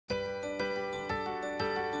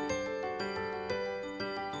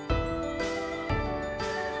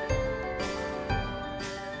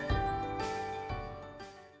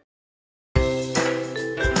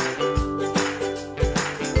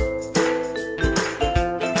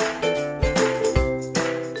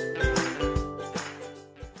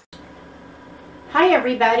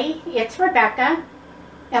everybody, it's Rebecca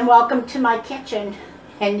and welcome to my kitchen.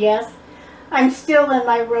 And yes, I'm still in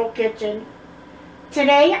my real kitchen.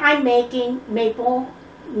 Today I'm making maple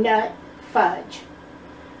nut fudge.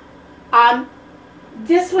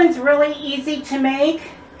 This one's really easy to make,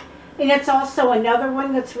 and it's also another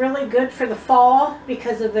one that's really good for the fall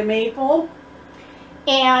because of the maple.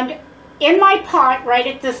 And in my pot right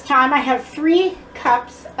at this time I have 3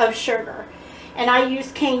 cups of sugar, and I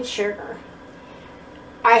use cane sugar.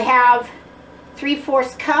 I have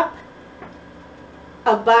 3/4 cup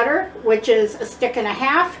of butter, which is a stick and a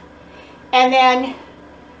half, and then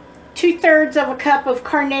 2/3 of a cup of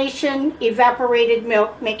carnation evaporated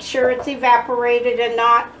milk. Make sure it's evaporated and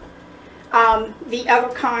not the other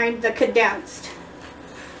kind, the condensed.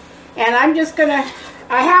 And I'm just gonna,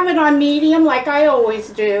 I have it on medium like I always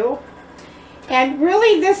do. And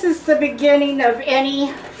really this is the beginning of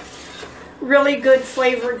any really good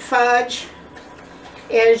flavored fudge,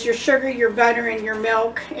 is your sugar, your butter, and your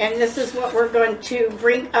milk. And this is what we're going to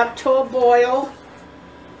bring up to a boil.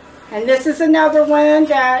 And this is another one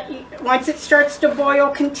that once it starts to boil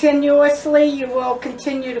continuously, you will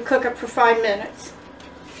continue to cook it for 5 minutes.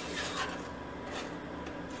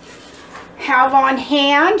 Have on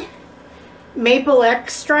hand maple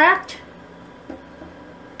extract,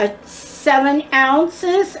 7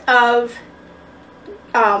 ounces of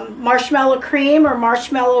marshmallow cream or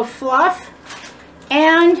marshmallow fluff,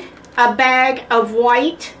 and a bag of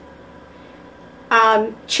white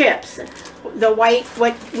chips. The white,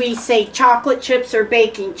 what we say chocolate chips or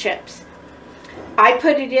baking chips. I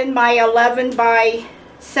put it in my 11 by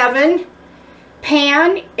 7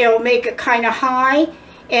 pan. It'll make it kind of high,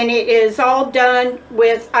 and it is all done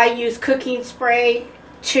with, I use cooking spray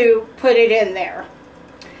to put it in there.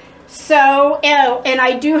 So, and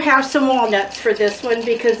I do have some walnuts for this one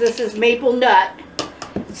because this is maple nut.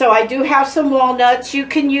 So I do have some walnuts. You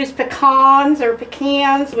can use pecans or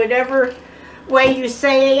pecans, whatever way you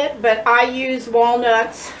say it, but I use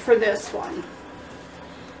walnuts for this one.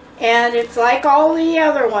 And it's like all the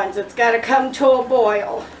other ones, it's got to come to a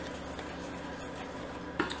boil.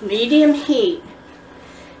 Medium heat.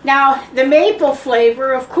 Now the maple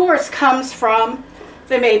flavor of course comes from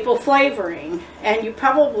the maple flavoring, and you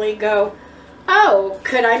probably go, oh,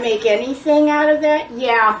 could I make anything out of that?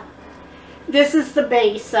 Yeah, this is the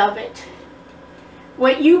base of it.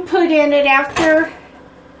 What you put in it after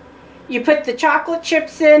you put the chocolate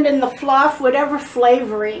chips in and the fluff, whatever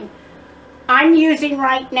flavoring. I'm using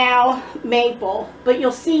right now maple, but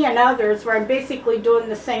you'll see in others where I'm basically doing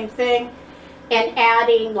the same thing and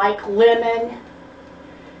adding like lemon.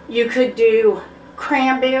 You could do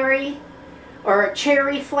cranberry or a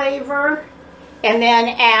cherry flavor and then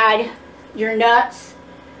add your nuts.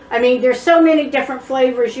 I mean, there's so many different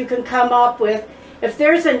flavors you can come up with. If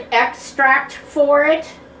there's an extract for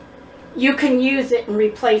it, you can use it in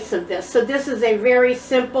replace of this. So this is a very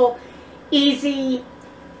simple, easy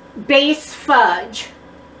base fudge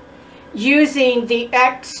using the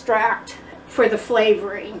extract for the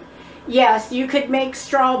flavoring. Yes, you could make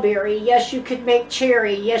strawberry. Yes, you could make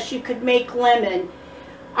cherry. Yes, you could make lemon.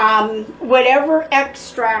 Whatever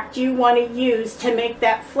extract you want to use to make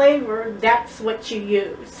that flavor, that's what you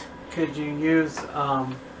use. Could you use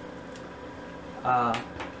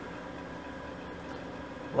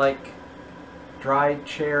like dried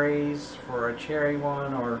cherries for a cherry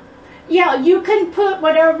one? Or yeah, you can put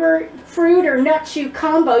whatever fruit or nuts you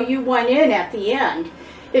combo you want in at the end.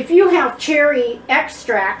 If you have cherry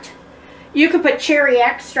extract, you could put cherry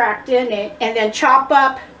extract in it and then chop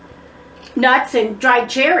up nuts and dried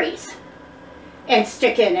cherries and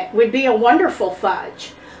stick in it. Would be a wonderful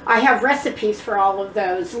fudge. I have recipes for all of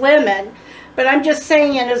those. Lemon. But I'm just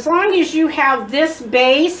saying, as long as you have this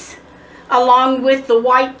base along with the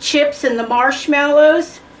white chips and the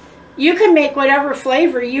marshmallows, you can make whatever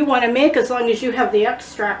flavor you want to make as long as you have the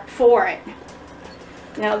extract for it.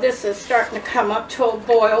 Now this is starting to come up to a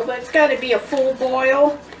boil, but it's got to be a full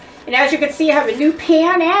boil. And as you can see, I have a new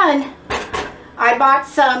pan, and I bought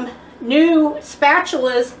some new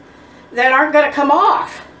spatulas that aren't going to come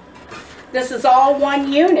off. This is all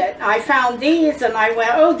one unit. I found these and I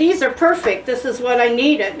went, oh, these are perfect. This is what I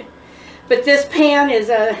needed. But this pan is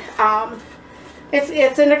a,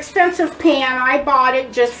 it's an expensive pan. I bought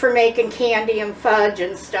it just for making candy and fudge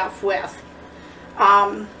and stuff with.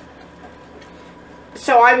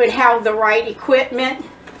 So I would have the right equipment.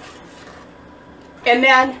 And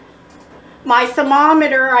then my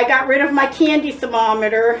thermometer, I got rid of my candy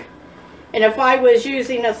thermometer. And if I was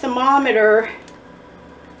using a thermometer,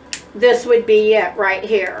 this would be it right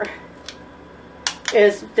here,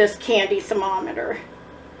 is this candy thermometer.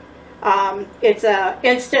 It's a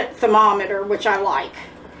instant thermometer, which I like.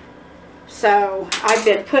 So I've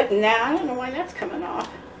been putting that. I don't know why that's coming off.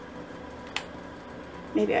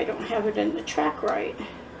 Maybe I don't have it in the track right.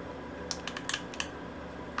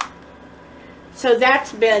 So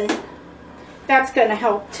that's going to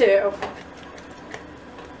help too.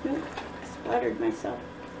 Ooh, I splattered myself.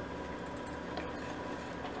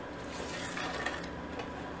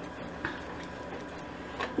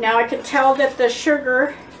 Now I can tell that the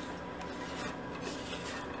sugar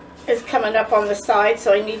is coming up on the side,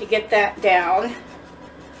 so I need to get that down.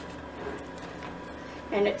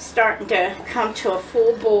 And it's starting to come to a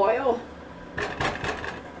full boil.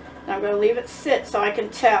 I'm going to leave it sit so I can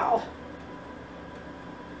tell.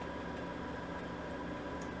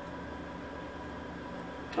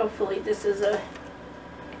 Hopefully this is a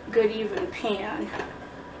good even pan.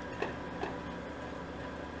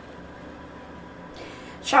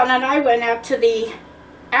 Sean and I went out to the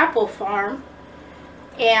apple farm,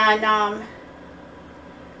 and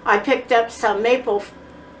I picked up some maple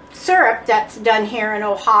syrup that's done here in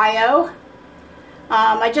Ohio.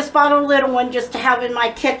 I just bought a little one just to have in my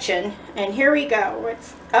kitchen, and here we go.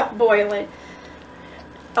 It's up boiling.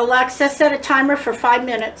 Alexa, set a timer for 5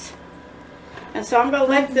 minutes. And so I'm going to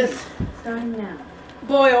let this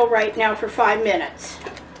boil right now for 5 minutes.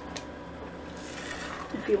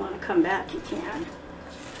 If you want to come back, you can.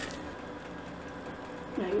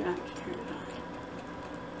 No, you don't have to turn it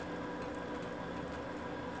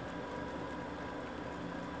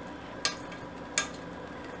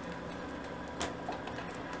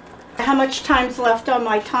on. How much time's left on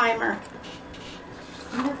my timer?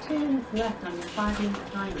 You have 10 minutes left on your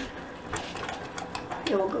 5-minute timer.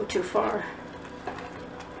 It won't go too far.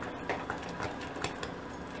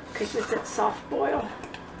 Because it's at soft boil.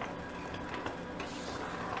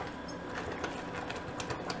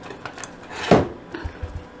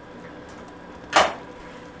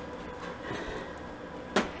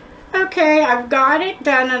 Okay, I've got it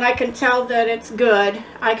done, and I can tell that it's good.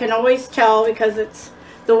 I can always tell because it's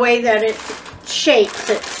the way that it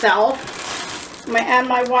shapes itself. I'm going to add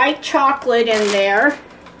my white chocolate in there.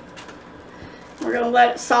 We're going to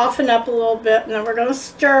let it soften up a little bit, and then we're going to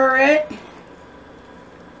stir it.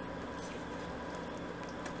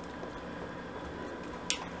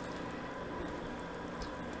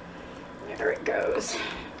 There it goes.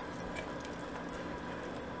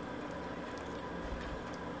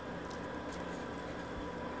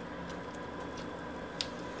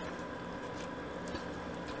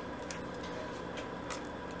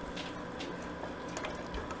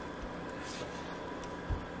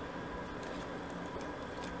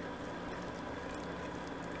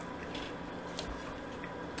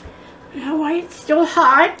 Now while it's still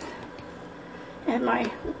hot, and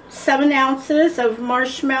my 7 ounces of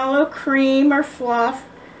marshmallow cream or fluff,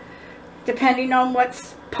 depending on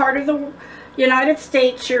what part of the United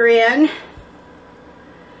States you're in.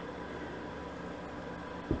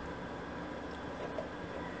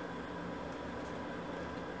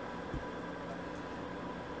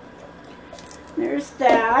 There's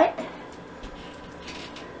that.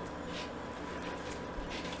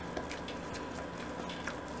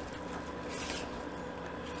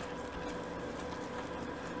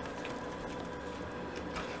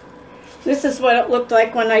 This is what it looked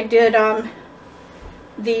like when I did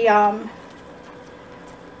the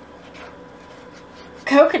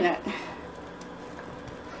coconut.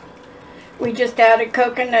 We just added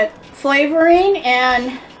coconut flavoring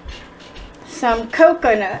and some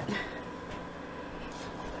coconut.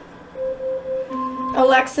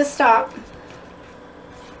 Alexa, stop.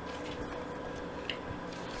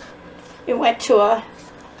 It went to a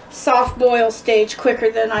soft boil stage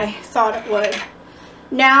quicker than I thought it would.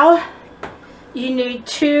 Now you need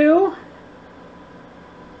 2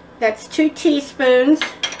 teaspoons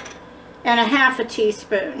and a half a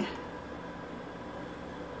teaspoon.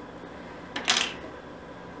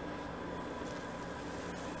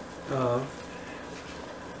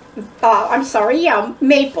 I'm sorry, yeah,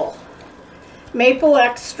 maple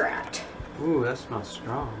extract. Ooh, that smells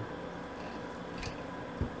strong.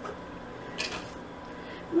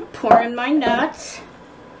 I'm pouring my nuts.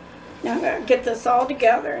 Now I'm going to get this all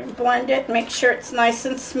together and blend it, make sure it's nice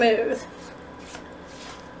and smooth.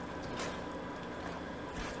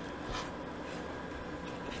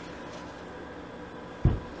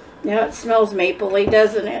 Now it smells mapley,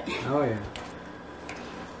 doesn't it? Oh yeah.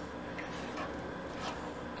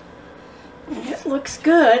 And it looks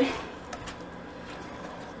good.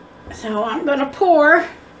 So I'm going to pour.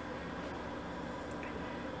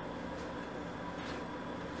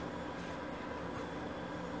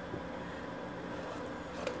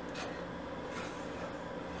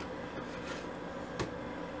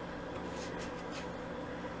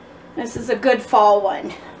 This is a good fall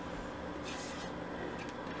one.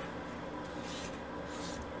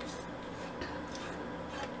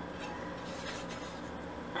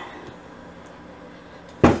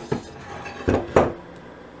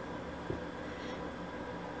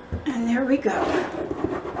 And there we go.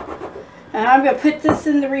 And I'm going to put this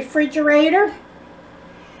in the refrigerator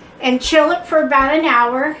and chill it for about an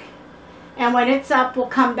hour. And when it's up, we'll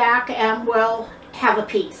come back and we'll have a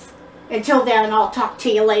piece. Until then, I'll talk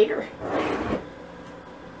to you later.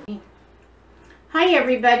 Hi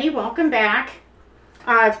everybody, welcome back.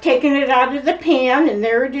 I've taken it out of the pan and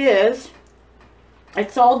there it is.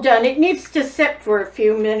 It's all done. It needs to sit for a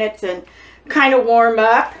few minutes and kind of warm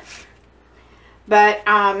up. But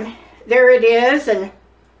there it is, and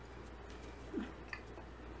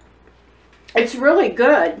it's really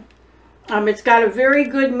good. It's got a very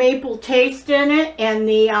good maple taste in it, and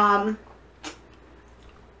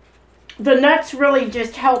the nuts really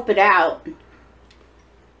just help it out.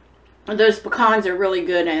 Those pecans are really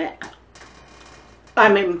good in it.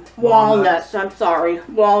 I mean, walnuts. I'm sorry,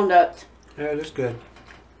 walnuts. Yeah, it is good.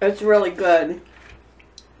 It's really good.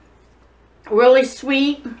 Really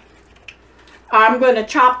sweet. I'm going to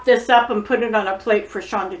chop this up and put it on a plate for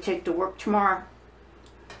Sean to take to work tomorrow,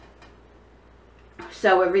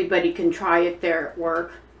 so everybody can try it there at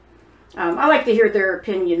work. I like to hear their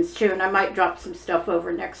opinions too, and I might drop some stuff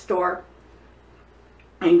over next door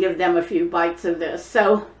and give them a few bites of this.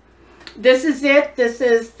 So this is it. This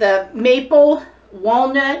is the maple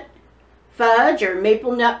walnut fudge, or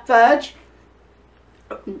maple nut fudge.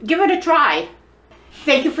 Give it a try.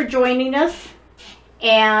 Thank you for joining us,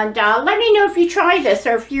 and let me know if you try this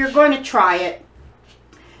or if you're going to try it.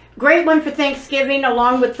 Great one for Thanksgiving,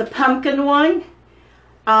 along with the pumpkin one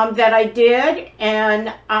that I did,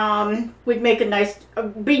 and would make a nice,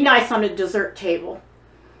 be nice on a dessert table.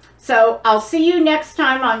 So I'll see you next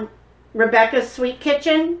time on Rebecca's Sweet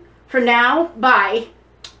Kitchen. For now, bye.